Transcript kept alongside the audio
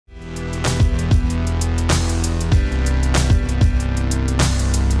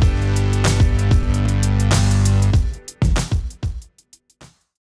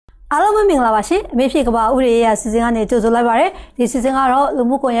အားလုံးပဲမင်္ဂလာပါရှင်အမေဖြစ်ကပါဥရေရစီစဉ်ကနေကြိုဆိုလိုက်ပါရစေဒီစီစဉ်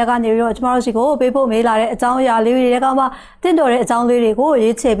ကတော့လူမှုကွန်ရက်ကနေပြီးတော့ကျမတို့စီကိုပေးပို့မေးလာတဲ့အကြောင်းအရာလေးတွေကမှတင့်တော်တဲ့အကြောင်းလေးတွေ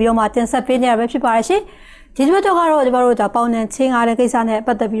ကိုရေးချပြီးတော့မှတင်ဆက်ပေးနေရပဲဖြစ်ပါရရှင်ဒီတစ်ပတ်တော့ကတော့ကျမတို့ဒါပေါင်းနှံချင်းအားတဲ့ကိစ္စနဲ့ပ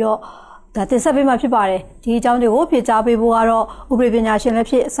တ်သက်ပြီးတော့ဒါတင်ဆက်ပေးမှဖြစ်ပါတယ်ဒီအကြောင်းတွေကိုဖြေကြားပေးဖို့ကတော့ဥပဒေပညာရှင်လ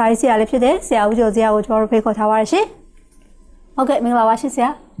ည်းဖြစ်စာရေးဆရာလည်းဖြစ်တဲ့ဆရာဦးကျော်စရာကိုကျမတို့ဖိတ်ခေါ်ထားပါရရှင်ဟုတ်ကဲ့မင်္ဂလာပါရှင်ဆ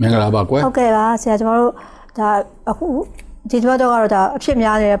ရာမင်္ဂလာပါကွယ်ဟုတ်ကဲ့ပါဆရာကျမတို့ဒါအခုဒီတော့ကတော့ဒါ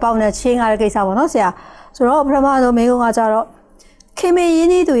အဖြစ်များနေတဲ့ပေါင်းနဲ့ချင်းကားတဲ့ကိစ္စပေါ့နော်ဆရာဆိုတော့ပထမဆုံးမိကုံကကြတော့ခင်မင်းရ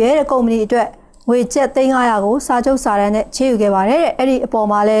င်းနှီးသူရဲ့ကုမ္ပဏီအတွက်ငွေကျပ်3,500ကိုစာချုပ်စာတမ်းနဲ့ချေယူခဲ့ပါတယ်တဲ့အဲ့ဒီ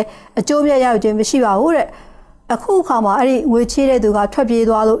အပေါ်မှာလည်းအကျိုးမြတ်ရောက်ခြင်းမရှိပါဘူးတဲ့အခုအခါမှာအဲ့ဒီငွေချေးတဲ့သူ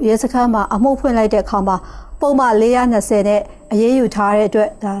ကထွက်ပြေးသွားလို့ရဲစခန်းမှာအမှုဖွင့်လိုက်တဲ့အခါမှာပုံမှန်420နဲ့အရေးယူထားတဲ့အတွက်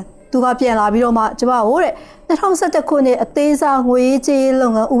ဒါသူကပြန်လာပြီးတော့မှကျမဟိုတဲ့2011ခုနှစ်အသေးစားငွေ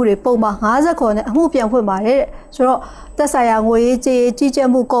ရေးကြေးလုပ်ငန်းဥပဒေပုံမှန်50ခုနဲ့အမှုပြန်ဖွင့်ပါတယ်တဲ့ဆိုတော့သက်ဆိုင်ရာငွေ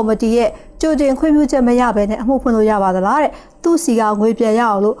ရေးကြေးကြီးကြပ်မှုကော်မတီရဲ့ကြိုတင်ခွင့်ပြုချက်မရဘဲနဲ့အမှုဖွင့်လို့ရပါသလားတဲ့သူ့စီကငွေပြန်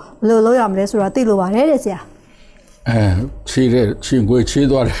ရအောင်လို့ဘယ်လိုလုပ်ရမလဲဆိုတာသိလို့ပါတယ်တဲ့ဆရာချေးတဲ့ချင်း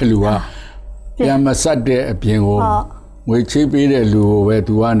ငွေချေးသွားတဲ့လူကပြန်မဆက်တဲ့အပြင်ကိုငွေချေးပေးတဲ့လူကိုပဲသူ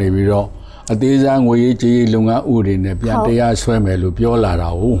ကနေပြီးတော့အသေးစားငွေရေးကြေးလုပ်ငန်းဥပဒေနဲ့ပြန်တရားဆွဲ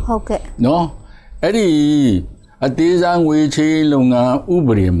မယ်လို့ပြောလာတာဟုတ်ကဲ့နော်အဲ့ဒီအသေးစားငွေချေးလုပ်ငန်းဥ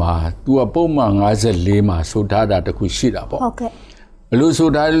ပဒေမှာသူကပုံမှန်54မှာဆိုထားတာတခုရှိတာပေါ့ဟုတ်ကဲ့ဘယ်လို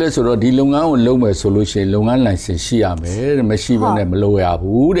ဆိုထားလဲဆိုတော့ဒီလုပ်ငန်းကိုလုပ်မယ်ဆိုလို့ရှိရင်လုပ်ငန်းလိုင်စင်ရှိရမယ်တဲ့မရှိဘဲနဲ့မလုပ်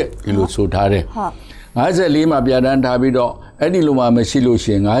ရဘူးတဲ့ဒီလိုဆိုထားတယ်54မှာပြဋ္ဌာန်းထားပြီးတော့အဲ့ဒီလိုမှမ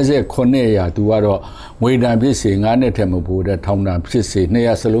ရှိလို့ရှိရင်59ရာသူကတော့ငွေတန်ဖြစ်စေ9နှစ်ထက်မပိုတဲ့ထောင်ဒဏ်ဖြစ်စေ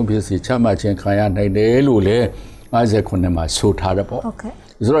200စလုံးဖြစ်စေချမှတ်ခြင်းခံရနိုင်တယ်လို့လေ59မှာဆိုထားတယ်ပေါ့ဟုတ်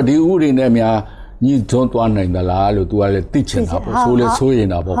ကဲ့ဆိုတော့ဒီဥပဒေနဲ့များညီတွန်းသွားနိုင်သလားလို့သူကလည်းသိချင်တာပေါ့ဆိုလဲဆို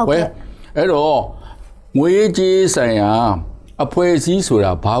ရင်တာပေါ့ကွယ်အဲ့တော့ငွေကြေးဆိုင်ရာအဖွဲ့အစည်း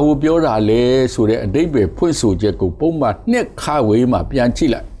ဆိုတာဘာကိုပြောတာလဲဆိုတဲ့အဓိပ္ပာယ်ဖွင့်ဆိုချက်ကိုပုံမှန်2ခါဝေးမှာပြန်ကြ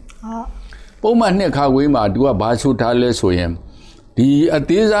ည့်လိုက်ပုံမှန်2ခါဝေးမှာသူကဘာဆိုထားလဲဆိုရင်ဒီအ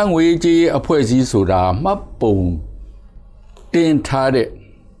သေးစားငွေကြေးအဖွဲ့အစည်းဆိုတာမှတ်ပုံတင်ထားတဲ့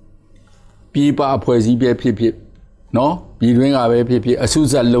ပြည်ပအဖွဲ့အစည်းပဲဖြစ်ဖြစ်နော်ပြည်တွင်းကပဲဖြစ်ဖြစ်အစု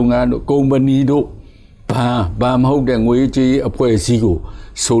စပ်လုပ်ငန်းတို့ကုမ္ပဏီတို့ဘာမဟုတ်တဲ့ငွေကြေးအဖွဲ့အစည်းကို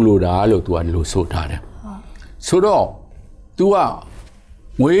ဆိုလိုတာလို့သူကလို့ဆိုထားတယ်ဆိုတော့သူက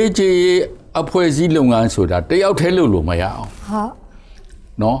ငွေကြေးအဖွဲ့အစည်းလုပ်ငန်းဆိုတာတယောက်တည်းလုပ်လို့မရ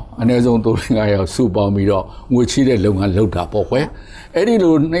အောင်ဟုတ်နော်အနည်းဆုံး3-5ယောက်စုပေါင်းပြီးတော့ငွေချေးတဲ့လုပ်ငန်းလုပ်တာပေါ့ကွယ်အဲ့ဒီ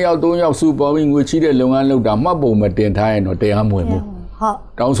လို2ယောက်3ယောက်စုပေါင်းပြီးငွေချေးတဲ့လုပ်ငန်းလုပ်တာမှတ်ပုံမတင်ထားရင်တော့တရားမဝင်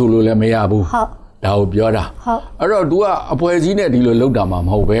ဘူးဟုတ်တောင်းဆိုလို့လည်းမရဘူးဟုတ်ဒါကိုပြောတာအဲ့တော့ तू ကအဖွဲ့အစည်းနဲ့ဒီလိုလုပ်တာမှမ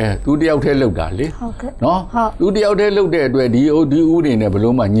ဟုတ်ပဲ तू တယောက်တည်းလုပ်တာလေနော် तू တယောက်တည်းလုပ်တဲ့အတွက်ဒီဥတွေနဲ့ဘ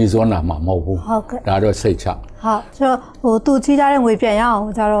လို့မှညီစွန်းလာမှာမဟုတ်ဘူးဒါတော့စိတ်ချဟုတ်ဆိုတော့ဟို तू ချီးထားတဲ့ငွေပြန်ရ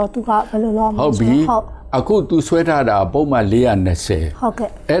အောင်ကြတော့ तू ကဘယ်လိုလုပ်မလဲဟုတ်ပြီအခု तू ဆွဲထားတာပုံမှန်420ဟုတ်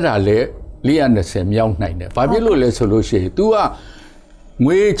ကဲ့အဲ့ဒါလေ420မြောက်နိုင်တယ်ဘာဖြစ်လို့လဲဆိုလို့ရှိရင် तू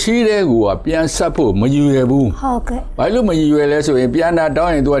ကငွေချီးတဲ့ကိုပြန်ဆက်ဖို့မယူရဘူးဟုတ်ကဲ့ဘာလို့မယူရလဲဆိုရင်ပြန်တာတော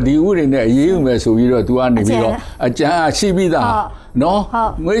င်းရင် तू ကဒီဥတွေနဲ့အေးအေးမယ်ဆိုပြီးတော့ तू ကနေပြီးတော့အကြံရှိပြီး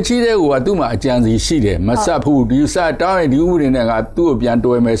သားနော်ငွေချီးတဲ့ကိုကသူ့မှာအကြံစီရှိတယ်မဆက်ဘူးဒီစတောင်းရင်ဒီဥတွေနဲ့ကသူ့ကိုပြန်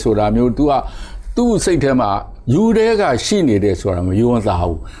တွယ်မယ်ဆိုတာမျိုး तू ကသူ့စိတ်ထဲမှာယူတဲ့ကရှိနေတယ်ဆိုတာမယုံ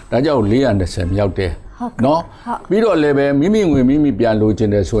သားဘူးဒါကြောင့်420မြောက်တယ်နော်ပြီးတော့လည်းပဲမိမိငွေမိမိပြန်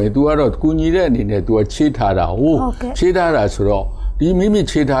လိုချင်တယ်ဆိုရင် तू ကတော့ကူညီတဲ့အနေနဲ့ तू ချေးထားတာဟုတ်ချေးထားတာ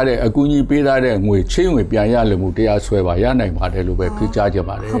ဆိုတော့ဒီမိမိချေးထားတဲ့အကူအညီပေးထားတဲ့ငွေချေးငွေပြန်ရလို့မှုတရားဆွဲပါရနိုင်ပါတယ်လို့ပဲဖိကြားကြပါ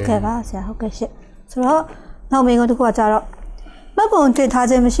တယ်ဟုတ်ကဲ့ပါဆရာဟုတ်ကဲ့ရှင့်ဆိုတော့နောက်မိကုံတစ်ခုကကြတော့မှတ်ပုံတင်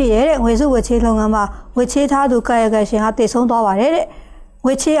ထားခြင်းမရှိတဲ့ငွေစုဝေချေးလုပ်ငန်းမှာငွေချေးထားသူကာယကံရှင်ဟာတည်ဆုံးသွားပါတယ်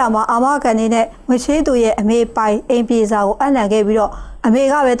တဲ့ငွေချေးအောင်မှာအာမခံနေနဲ့ငွေချေးသူရဲ့အမေပိုင်အိမ်ပြေစာကိုအနှံခဲ့ပြီးတော့အမေ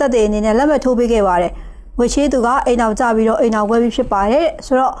ကပဲတက်တဲ့အနေနဲ့လက်မှတ်ထိုးပေးခဲ့ပါတယ်ငွေချေးသူကအိမ်အောင်ကြပြီးတော့အိမ်အောင်ဝယ်ပြီးဖြစ်ပါ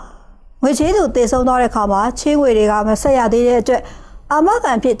တယ်ဆိုတော့ငွေချေးသူတည်ဆုံးသွားတဲ့အခါမှာချေးငွေတွေကမဆက်ရသေးတဲ့အတွက်အာ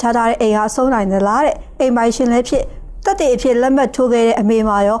မခံဖြစ်ထားတဲ့အိမ်ဟာဆုံးနိုင်သလားတဲ့အိမ်ပိုင်ရှင်လည်းဖြစ်တက်တဲ့အဖြစ်လက်မှတ်ထိုးခဲ့တဲ့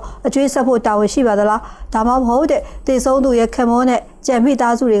အမေမှာရောအကျွေးဆက်ဖို့တာဝန်ရှိပါသလားဒါမှမဟုတ်တဲ့တည်ဆုံးသူရဲ့ခင်မွန်းနဲ့ကြံမိ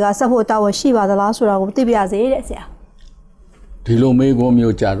သားစုတွေကဆက်ဖို့တာဝန်ရှိပါသလားဆိုတာကိုသိပြရစေတဲ့ဆရာဒီလိုမေးခွန်း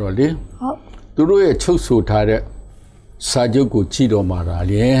မျိုးကြတော့လေဟုတ်သူတို့ရဲ့ချုပ်ဆိုထားတဲ့စာချုပ်ကိုကြည့်တော့မှာ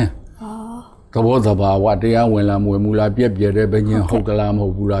လေသဘောတဘာဝတရားဝင်လာမဝင်မူလားပြက်ပြဲတဲ့ဘင်းဟုတ်ကလား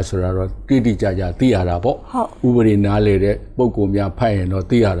မဟုတ်ဘူးလားဆိုတာတော့တိတိကျကျသိရတာပေါ့ဥပဒေနားလေတဲ့ပုံကူများဖတ်ရင်တော့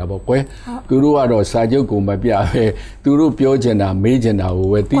သိရတာပေါ့ကွယ်သူတို့ကတော့စာချုပ်ကိုမပြပဲသူတို့ပြောချင်တာမေးချင်တာ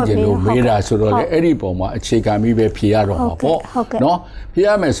ကိုပဲသိချင်လို့မေးတာဆိုတော့လေအဲ့ဒီပုံမှာအခြေခံပြီးပဲဖြေရတော့မှာပေါ့နော်ဖြေ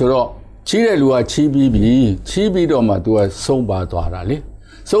ရမယ်ဆိုတော့ချီးတဲ့လူကချီးပြီးပြီချီးပြီးတော့မှ तू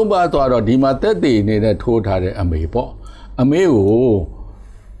ကဆုံးပါသွားတာလေဆုံးပါသွားတော့ဒီမှာတက်တည်နေတဲ့ထိုးထားတဲ့အမေပေါ့အမေကို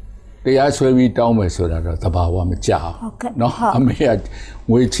တရားဆွဲပြီးတောင်းမယ်ဆိုတာတော့သဘာဝမကြောက်နော်အမေက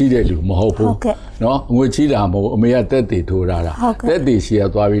ငွေချီးတဲ့လူမဟုတ်ဘူးနော်ငွေချီးတာမဟုတ်အမေကတက်တည်ထိုးတာတက်တည်ရှိရ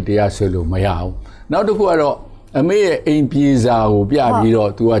သွားပြီးတရားဆွဲလို့မရဘူးနောက်တစ်ခုကတော့အမေရဲ့အိမ်ပြေစာကိုပြပြီးတော့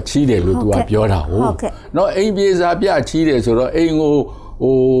तू ကချီးတယ်လို့ तू ကပြောတာဟုတ်နော်အိမ်ပြေစာပြချီးတယ်ဆိုတော့အိမ်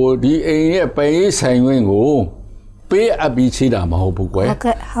ကိုဒီအိမ်ရဲ့ပင်ဆိုင်ဝင်ကိုပေးအပ်ပြီးချီးတာမဟုတ်ဘူးကွယ်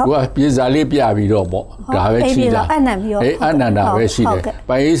သူကပြေစာလေးပြပြီးတော့ပေါ့ဒါပဲချီးတာအနန္တာပဲရှိ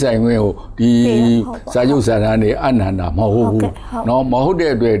တယ်ပင်ဆိုင်ဝင်ကိုဒီစာချုပ်စာတမ်းတွေအနန္တာမဟုတ်ဘူးနော်မဟုတ်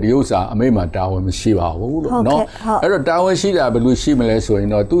တဲ့အတွက်ဒီဥစ္စာအမေမှတာဝန်မရှိပါဘူးလို့နော်အဲ့တော့တာဝန်ရှိတာဘယ်လိုရှိမလဲဆို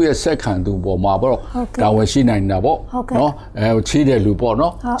ရင်တော့သူ့ရဲ့ဆက်ခံသူပေါ်မှာပေါ့တာဝန်ရှိနိုင်တာပေါ့နော်ချီး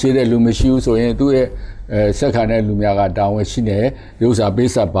တဲ့လူပေါ့နော်ချီးတဲ့လူမရှိဘူးဆိုရင်သူ့ရဲ့ဆက်ခံတဲ့လူများကတာဝန်ရှိနေဒီဥစ္စာပေး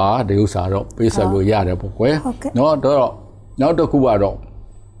ဆက်ပါဒီဥစ္စာတော့ပေးဆက်လို့ရတယ်ပေါ့ကွယ်နော်တော့နောက်တစ်ခု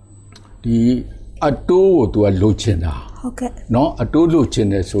ကတော့ဒီအတိုးကို तू ကလိုချင်တာဟုတ်ကဲ့နော်အတိုး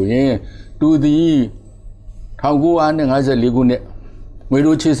လိုချင်တယ်ဆိုရင် तू ဒီ1954ခုနှစ်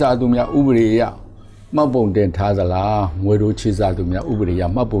ငွေတို့ချစ်စာသူများဥပဒေအရမှတ်ပုံတင်ထားသလားငွေတို့ချစ်စာသူများဥပဒေအ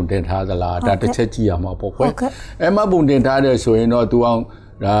ရမှတ်ပုံတင်ထားသလားဒါတစ်ချက်ကြည့်ရမှာပေါ့ကွယ်မှတ်ပုံတင်ထားတယ်ဆိုရင်တော့ तू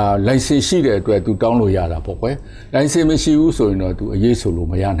အောင်ဒါလိုင်စင်ရှိတဲ့အတွက် तू တောင်းလို့ရတာပေါ့ကွယ်လိုင်စင်မရှိဘူးဆိုရင်တော့ तू အရေး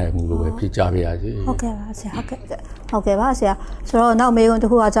ဆိုလို့မရနိုင်ဘူးလို့ပဲဖြစ်ကြပါရစေဟုတ်ကဲ့ပါဆရာဟုတ်ကဲ့ပါဆရာဆိုတော့နောက်မေးခွန်း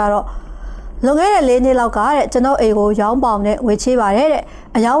တစ်ခုကကြတော့လွန်ခဲ့တဲ့4နှစ်လောက်ကတဲ့ကျွန်တော်အိမ်ကိုရောင်းပေါင်နဲ့ဝေချေးပါတယ်တဲ့အ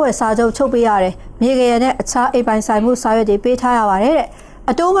ယောင်းဝယ်စာချုပ်ချုပ်ပေးရတယ်မြေကရနဲ့အခြားအိမ်ပိုင်ဆိုင်မှုစာရွက်တွေပေးထားရပါတယ်တဲ့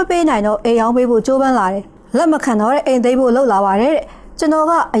အတိုးမပေးနိုင်တော့အိမ်ရောင်းပေးဖို့ကြိုးပမ်းလာတယ်လက်မခံတော့တဲ့အိမ်သိမ်းဖို့လှုပ်လာပါတယ်တဲ့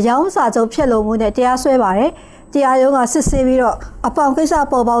ကျွန်တော်ကအယောင်းစာချုပ်ဖြတ်လို့မှုနဲ့တရားစွဲပါတယ်တရားရုံးကစစ်ဆေးပြီးတော့အပေါင်ကိစ္စ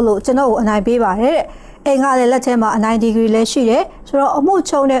ပေါ်ပေါက်လို့ကျွန်တော်ကိုအနိုင်ပေးပါတယ်တဲ့အိမ်ကလည်းလက်ထဲမှာအနိုင်ဒီဂရီလည်းရှိတယ်ဆိုတော့အ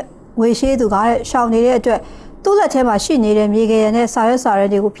မှုချုံတဲ့ဝေရှိသူကတဲ့ရှောင်နေတဲ့အတွက်သူ့လက်ထဲမှာရှိနေတဲ့မြေကရနဲ့စာရွက်စာရွက်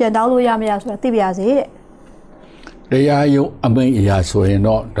တွေကိုပြန်တောင်းလို့ရမရဆိုတာသိပါရစေတဲ့တရားရုံးအမိန့်အရာဆို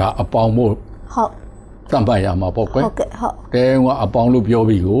ရင်တော့ဒါအပေါင်မို့ဟုတ်တန်ပါရမှာပေါ့ကွယ်ဟုတ်ကဲ့ဟုတ်တဲကအပေါင်လို့ပြော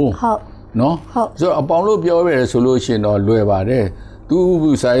ပြီးကိုဟုတ်နော်ဟုတ်ဆိုတော့အပေါင်လို့ပြောရဲဆိုလို့ရှိရင်တော့လွယ်ပါတယ်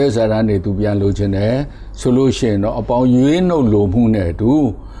သူစာရွက်စာတမ်းတွေသူပြန်လိုချင်တယ်ဆိုလို့ရှိရင်တော့အပေါင်ရွေးနှုတ်လိုမှုနဲ့သူ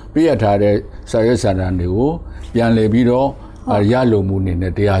ပြရထားတဲ့စာရွက်စာတမ်းတွေကိုပြန်လေပြီးတော့ရလိုမှုနေ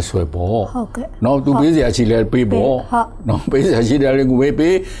နဲ့တရားဆွဲပေါ့ဟုတ်ကဲ့နော်သူပေးစရာရှိလဲပေးပေါ့နော်ပေးစရာရှိတယ်လည်းကို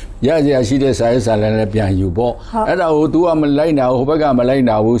ပေးရစရာရှိတဲ့စာရေးစာလည်းပြန်ယူပေါ့အဲ့ဒါကို तू ကမလိုက်နာဘူးဟိုဘက်ကမ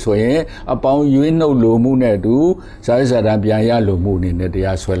လိုက်နာဘူးဆိုရင်အပေါင်းရွေးနှုတ်လိုမှုနဲ့ तू စာရေးစာတမ်းပြန်ရလိုမှုနေနဲ့တ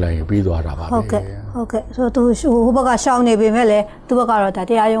ရားဆွဲလိုက်ရင်ပြီးသွားတာပါပဲဟုတ်ကဲ့ဆိုတော့ तू ဟိုဘက်ကရှောင်းနေပေမဲ့လည်းသူ့ဘက်ကတော့ဒါ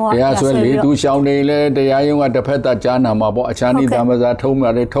တရားရုံးကတရားဆွဲလေ तू ရှောင်းနေလဲတရားရုံးကတစ်ဖက်သက်ကြားနာမှာပေါ့အခြားနိဒါမစာထုံး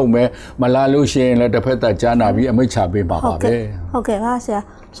မယ်ထုံးမယ်မလာလို့ရှိရင်လည်းတစ်ဖက်သက်ကြားနာပြီးအမိန့်ချပေးပါပါပဲဟုတ်ကဲ့ပါ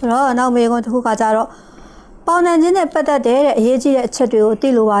ဆရာဆိုတော့နောက်မေးခွန်းတစ်ခုကကြတော့ပေါင်နှံခြင်းနဲ့ပတ်သက်တဲ့အရေးကြီးတဲ့အချက်တွေကိုသိ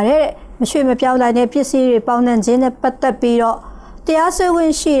လိုပါတယ်တဲ့မရွှေမပြောင်းလိုက်တဲ့ပစ္စည်းတွေပေါင်နှံခြင်းနဲ့ပတ်သက်ပြီးတော့တရား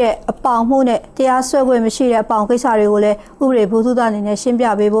စွဲခွင့်ရှိတဲ့အပေါင်မှုနဲ့တရားစွဲခွင့်မရှိတဲ့အပေါင်ကိစ္စတွေကိုလည်းဥပဒေဘုသူသားအနေနဲ့ရှင်းပြ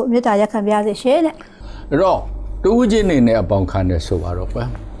ပေးဖို့မေတ္တာရက်ခံပါရစေရှင်တဲ့အဲ့တော့တူးချင်းနေနဲ့အပေါင်ခံတယ်ဆိုပါတော့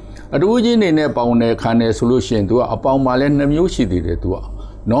ကွာအတူးချင်းနေနဲ့ပေါင်နဲ့ခံတယ်ဆိုလို့ရှိရင် तू ကအပေါင်မှာလည်း2မျိုးရှိသေးတယ် तू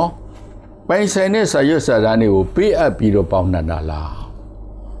ကနော်ပိုင်ဆိုင်တဲ့စာရွက်စာတမ်းတွေကိုပေးအပ်ပြီးတော့ပေါင်နှံတာ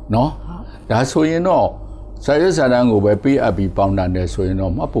လားနော်ဒါဆိုရင်တော့စာရွက်စာတမ်းကိုပဲပေးအပ်ပြီးပေါင်နှံတယ်ဆို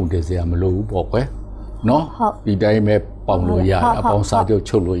ရင်တော့မှတ်ပုံတင်စရာမလိုဘူးပေါ့ကွယ်နော်ဒီတိုင်းပဲပေါင်လို့ရတယ်အပေါင်စာ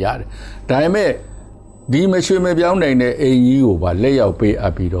ချုပ်ချုပ်လို့ရတယ်ဒါပေမဲ့ဒီမရွှေမပြောင်းနိုင်တဲ့အိမ်ကြီးကိုပါလက်ရောက်ပေး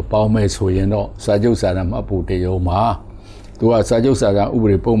အပ်ပြီးတော့ပေါင်းမဲ့ဆိုရင်တော့စာချုပ်စာတမ်းမှတ်ပုံတင်ရုံမှာသူကစာချုပ်စာတမ်းဥ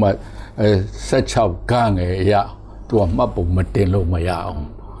ပဒေပုံမှန်16ခန်းငယ်အရသူကမှတ်ပုံမတင်လို့မရအောင်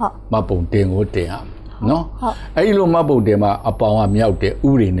မှတ်ပုံတင်ကိုတင်ရနော်အဲ့ဒီလိုမှတ်ပုံတင်မှာအပေါင်ကမြောက်တဲ့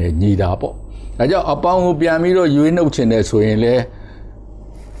ဥပဒေနဲ့ညီတာပေါ့ဒါကြောင့်အပေါင်ကိုပြန်ပြီးတော့ရွေးနှုတ်ချင်တယ်ဆို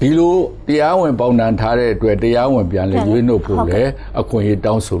ရင်လေဒီလိုတရားဝင်ပေါင်နှံထားတဲ့အတွက်တရားဝင်ပြန်လေရွေးနှုတ်ဖို့လေအခွင့်အရေး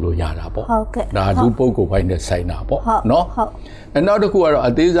တောင်းဆိုလို့ရတာပေါ့ဒါလူပုဂ္ဂိုလ်ပိုင်းနဲ့ဆိုင်တာပေါ့နော်အဲ့နောက်တစ်ခု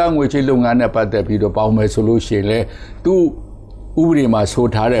ကတော့အသေးစားငွေချေးလုပ်ငန်းနဲ့ပတ်သက်ပြီးတော့ပေါင်မယ်ဆိုလို့ရှိရင်လေသူဥပဒေမှာ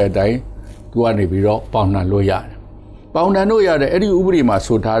ဆိုထားတဲ့အတိုင်းသူကနေပြီးတော့ပေါင်နှံလို့ရတယ်ပေါင်နှံလို့ရတယ်အဲ့ဒီဥပဒေ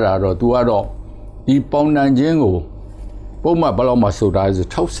မှာဆိုထားတာတော့သူကတော့ဒီပေါင်နှံခြင်းကိုပုံမှန်ဘယ်လောက်မှဆိုထားဆို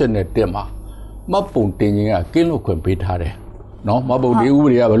61မှာမှတ်ပုံတင်ခြင်းကကင်းလွတ်ခွင့်ပေးထားတယ်နော်မှတ်ပုံဒီဥပ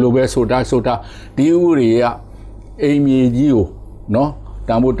ဒေကဘယ်လိုပဲဆိုတာဒီဥပဒေကအိမ်မြေကြီးကိုနော်တ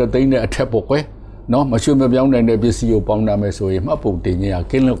န်ဖိုး3သိန်းနဲ့အထက်ပေါ့ကွယ်နော်မရွှေမပြောင်းနိုင်တဲ့ပစ္စည်းကိုပေါင်နှံမယ်ဆိုရင်မှတ်ပုံတင်ခြင်းက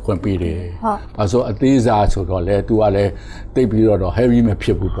ကင်းလွတ်ခွင့်ပေးတယ်ဘာလို့အသေးစားဆိုတော့လေသူကလည်းတိတ်ပြီးတော့ heavy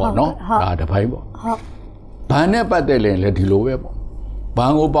မဖြစ်ဘူးပေါ့နော်ဒါတစ်ပိုင်းပေါ့ဘဏ်နဲ့ပတ်သက်ရင်လည်းဒီလိုပဲပေါ့ဘ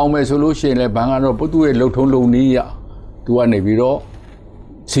ဏ်ကိုပေါင်မယ်ဆိုလို့ရှိရင်လည်းဘဏ်ကတော့ပုသူ့ရဲ့လှုပ်ထုံးလုံနည်းရသူကနေပြီးတော့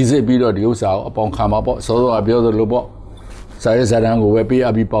စီစစ်ပြီးတော့ဒီဥစ္စာကိုအပေါင်ခံမှာပေါ့စောစောကပြောသလိုပေါ့ စာရေးစာတမ်းကိုပဲပေးအ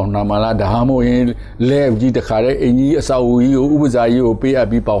ပ်ပြီးပေါင်နာမှာလားဒါမှမဟုတ်ရင်လဲကြီးတခါတည်းအင်ကြီးအစာအုပ်ကြီးကိုဥပစာကြီးကိုပေးအပ်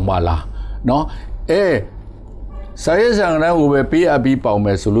ပြီးပေါင်ပါလားနော်စာရေးစာတမ်းကိုပဲပေးအပ်ပြီးပေါင်မ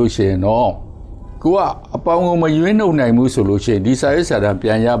ယ်ဆိုလို့ရှိရင်တော့ကိုကအပေါင်းကိုမရွေးနှုတ်နိုင်ဘူးဆိုလို့ရှိရင်ဒီစာရေးစာတမ်းပြ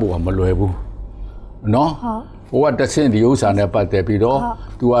န်ရဖို့ကမလွယ်ဘူးနော်ဟိုကတဆင့်ဒီဥစ္စာနဲ့ပတ်သက်ပြီးတော့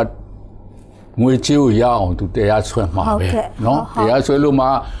तू ကငွေချေးကိုရအောင်သူတရားဆွဲမှာပဲเนาะတရားဆွဲလို့မှ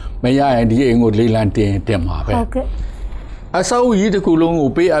မရရင်ဒီအိမ်ကိုလေးလံတင်မှာပဲအဆောက်အဦကြီးတစ်ခုလုံးကို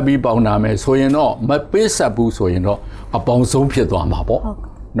ပေးအပ်ပြီးပေါင်နာမယ်ဆိုရင်တော့မပေးဆက်ဘူးဆိုရင်တော့အပေါင်းဆုံးဖြစ်သွားမှာပေါ့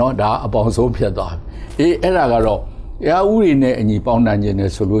เนาะဒါအပေါင်းဆုံးဖြစ်သွားပြီအဲ့ဒါကတော့ရာဥတွေနဲ့အညီပေါင်းနာခြင်း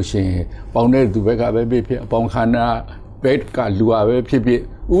နဲ့ဆိုလို့ရှိရင်ပေါင်းတဲ့သူဘက်ကပဲဖြစ်အပေါင်းခန္ဓာဘက်ကလူကပဲဖြစ်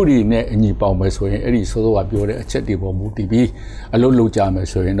ဥရီနဲ့အညီပေါင်းမယ်ဆိုရင်အဲ့ဒီစောစောကပြောတဲ့အချက်တွေပေါ်မူတည်ပြီးအလုပ်လုပ်ကြမယ်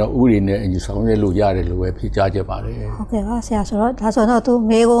ဆိုရင်တော့ဥရီနဲ့အညီဆောင်ရွက်လို့ရတယ်လို့ပဲဖြေကြားချက်ပါတယ်ဟုတ်ကဲ့ပါဆရာဆိုတော့ဒါဆိုတော့သူ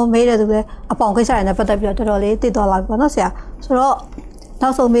မေကိုမေးတဲ့သူလည်းအပေါင်ကိစ္စတွေနဲ့ပတ်သက်ပြီးတော့တော်တော်လေးသိသွားလာပြီပေါ့နော်ဆရာဆိုတော့နော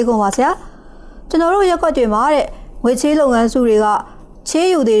က်ဆုံးမေးခွန်းပါဆရာကျွန်တော်တို့ရက်ကွက်တွေမှာတဲ့ငွေချေးလုပ်ငန်းစုတွေကချေး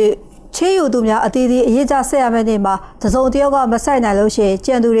ယူသူများအသေးသေးအရေးကြဆက်ရမယ့်နေမှာတစုံတယောက်ကမဆိုင်နိုင်လို့ရှိရင်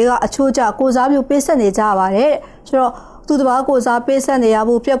ကြံသူတွေကအချိုးကျကိုစားမျိုးပေးဆက်နေကြပါတယ်ဆိုတော့သူတပားကိုစားပေးဆက်နေရ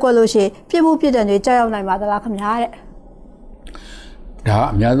မှုပြက်ကွက်လို့ရှိရင်ပြစ်မှုပြစ်ဒဏ်တွေကြောက်ရောက်နိုင်ပါသလားခင်ဗျာတဲ့ဒါ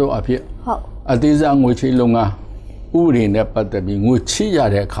အများဆုံးအဖြစ်ဟုတ်အသေးစားငွေချေးလုပ်ငန်းဥပဒေနဲ့ပတ်သက်ပြီးငွေချေးရ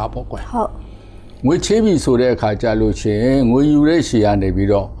တဲ့အခါပေါ့ကွယ်ဟုတ်ငွေချေးပြီဆိုတဲ့အခါကြလို့ရှိရင်ငွေယူတဲ့ရှေ့ကနေပြီး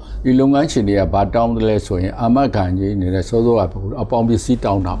တော့ဒီလုပ်ငန်းရှင်တွေကဘာတောင်းတယ်လဲဆိုရင်အာမခံကြီးနေတဲ့စောစောကအပေါင်းပစ္စည်း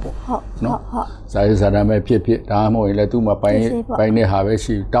တောင်းတာပေါ့ဟုတ်နော်စာရေးစာတမ်းပဲဖြစ်ဒါမှမဟုတ်ရင်လည်းသူ့မှာပိုင်းတဲ့ဟာပဲ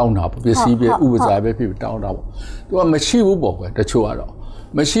ရှိတောင်းတာပေါ့ပစ္စည်းပဲဥပစာပဲဖြစ်တောင်းတာပေါ့သူကမရှိဘူးပေါ့ကွယ်တချို့ကတော့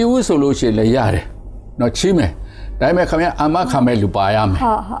မရှိဘူးဆိုလို့ရှိရင်လည်းရတယ်နော်ချီးမယ်ဒါပေမဲ့ခင်ဗျာအာမခံမဲ့လူပါရမယ်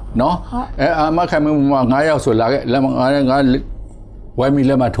နော်အာမခံမဲ့မှာ9ယောက်ဆိုလာခဲ့လက်ငါဝိုင်းမီ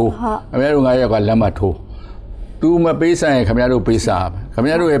လက်မထိုးခင်ဗျားတို့9ယောက်ကလက်မထိုးသူမပေးဆိုင်ရင်ခင်ဗျားတို့ပေးစားခင်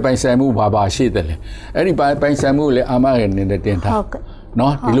ဗျားတို့ရဲ့ပိုင်ဆိုင်မှုဘာရှိတယ်လဲအဲ့ဒီပိုင်ဆိုင်မှုလည်းအာမခံနေတဲ့တင်ထား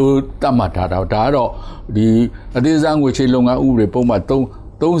နော်ဒီလိုတတ်မှတ်ထားတာဒါကတော့ဒီအသေးစားငွေချေးလုပ်ငန်းဥပဒေပုံမှန်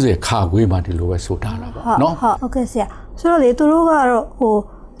30ခါခွေးမှာဒီလိုပဲဆိုထားတာပေါ့နော်ဟုတ်ကဲ့ဆရာဆိုတော့လေသူတို့ကတော့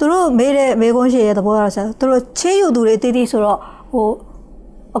သူတို့မေးတဲ့မေးခွန်းရှိတဲ့သဘောကတော့ဆရာသူတို့ချေးယူသူတွေတည်ဆိုတော့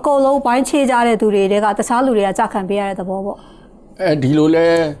အကုန်လုံးပိုင်းချေးကြတဲ့သူတွေကတခြားလူတွေကကြခံပေးရတဲ့သဘောပေါ့ဒီလိုလဲ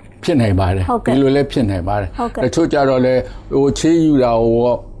ဖြစ်နိုင်ပါတယ်ဒီလိုလဲဖြစ်နိုင်ပါတယ်တချို့ကြတော့လဲချေးယူတာ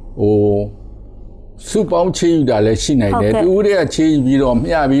စုပေါင်းချေးယူတာလည်းရှိနိုင်တယ်တူတွေကချေးယူပြီးတော့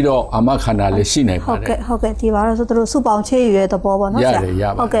မျှပြီးတော့အာမခန္ဓာလည်းရှိနိုင်ပါတယ်ဟုတ်ကဲ့ဒီပါတော့ဆိုသူတို့စုပေါင်းချေးယူတဲ့သဘောပေါ့နော်ဆရာ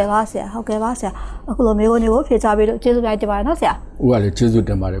ဟုတ်ကဲ့ပါဆရာအခုလိုမျိုးကိုဖြေချပေးလို့ကျေးဇူးများတင်ပါတယ်နော်ဆရာဦးကလည်းကျေးဇူးတ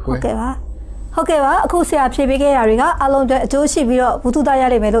င်ပါတယ်ကွယ်ဟုတ်ကဲ့ပါအခုဆရာဖြေပေးခဲ့တာတွေကအားလုံးအတွက်အကျိုးရှိပြီးတော့ဘုသူတရ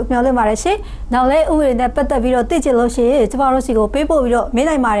လိမ့်မယ်လို့မျှော်လင့်ပါတယ်ရှင်နောက်လဲဥပဒေနဲ့ပတ်သက်ပြီးတော့သိချင်လို့ရှိရင်ကျမတို့စီကိုပေးပို့ပြီးတော့မေး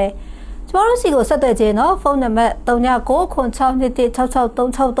နိုင်ပါတယ်ကျမတို့စီကိုဆက်သွယ်ခြင်းနော်ဖုန်းနံပါတ်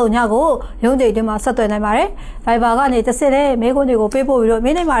3996263639ကိုရုံးချိန်တွင်မှာဆက်သွယ်နိုင်ပါတယ် Viber ကနေတစ်စက်တဲ့မေးခွန်းတွေကိုပေးပို့ပြီးတော့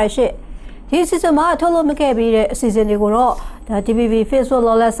မေးနိုင်ပါတယ်ရှင့်ဒီစီစဉ်မှာထုတ်လို့မခဲ့ပြီးတဲ့အစီအစဉ်တွေကိုတော့ဒါ DBB Facebook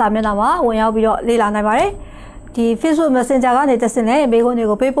Lawless စာမျက်နှာမှာဝင်ရောက်ပြီးတော့လေ့လာနိုင်ပါတယ်ဒီ Facebook Messenger ကနေတစ်စက်တဲ့မေးခွန်းတွေ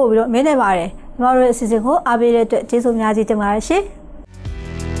ကိုပေးပို့ပြီးတော့မေးနိုင်ပါတယ်ကျမတို့ရဲ့အစီအစဉ်ကိုအားပေးတဲ့အတွက်ကျေးဇူးများကြီးတင်ပါတယ်ရှင်